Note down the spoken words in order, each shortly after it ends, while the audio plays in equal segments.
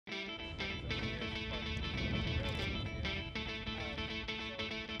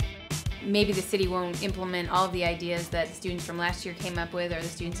maybe the city won't implement all of the ideas that the students from last year came up with or the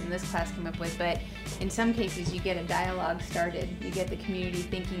students in this class came up with, but in some cases you get a dialogue started. You get the community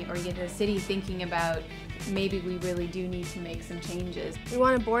thinking, or you get the city thinking about maybe we really do need to make some changes. We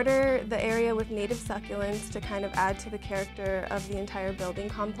want to border the area with native succulents to kind of add to the character of the entire building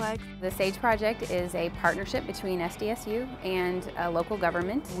complex. The SAGE project is a partnership between SDSU and local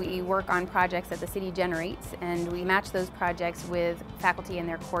government. We work on projects that the city generates, and we match those projects with faculty in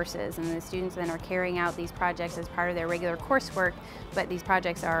their courses, and the students then are carrying out these projects as part of their regular coursework, but these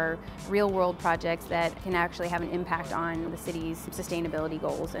projects are real-world projects that can actually have an impact on the city's sustainability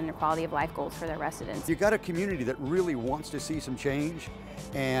goals and the quality of life goals for their residents. You've got a community that really wants to see some change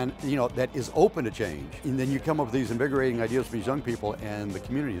and that is open to change. And then you come up with these invigorating ideas from these young people and the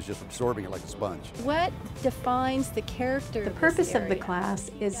community is just absorbing it like a sponge. What defines the character? The purpose of the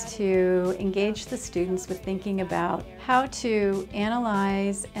class is to engage the students with thinking about how to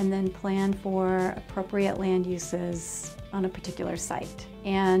analyze and then plan for appropriate land uses on a particular site.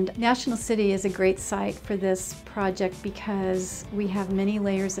 And National City is a great site for this project because we have many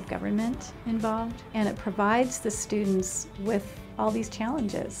layers of government involved, and it provides the students with all these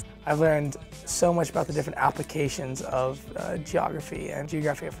challenges. I've learned so much about the different applications of geography and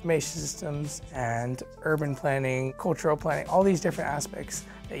geographic information systems and urban planning, cultural planning, all these different aspects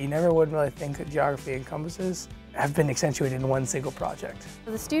that you never would really think that geography encompasses have been accentuated in one single project.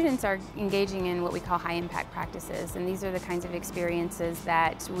 The students are engaging in what we call high impact practices, and these are the kinds of experiences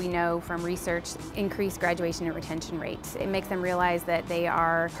that we know from research increase graduation and retention rates. It makes them realize that they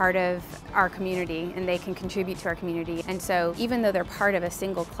are part of our community and they can contribute to our community. And so even though they're part of a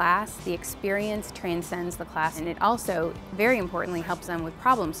single class, the experience transcends the class, and it also, very importantly, helps them with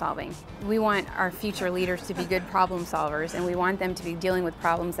problem solving. We want our future leaders to be good problem solvers, and we want them to be dealing with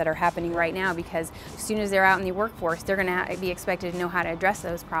problems that are happening right now, because as soon as they're out in the workforce, they're going to be expected to know how to address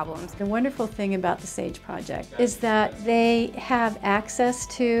those problems. The wonderful thing about the SAGE project is that they have access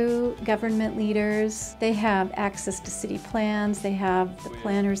to government leaders, they have access to city plans, they have the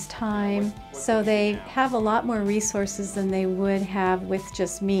planner's time, so they have a lot more resources than they would have with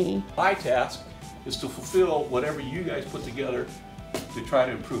just me. My task is to fulfill whatever you guys put together to try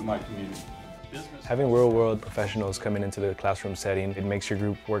to improve my community. Having real-world professionals coming into the classroom setting, it makes your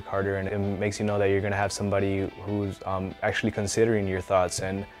group work harder, and it makes you know that you're going to have somebody who's actually considering your thoughts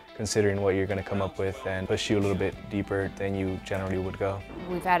and considering what you're going to come up with and push you a little bit deeper than you generally would go.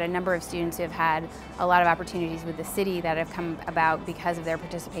 We've had a number of students who have had a lot of opportunities with the city that have come about because of their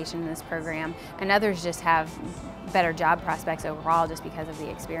participation in this program, and others just have better job prospects overall just because of the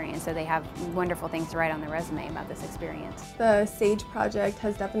experience. So they have wonderful things to write on their resume about this experience. The SAGE project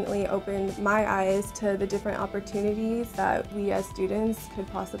has definitely opened my eyes to the different opportunities that we as students could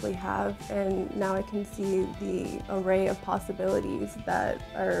possibly have, and now I can see the array of possibilities that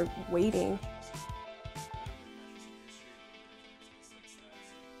are waiting.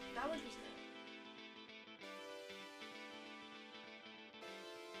 That was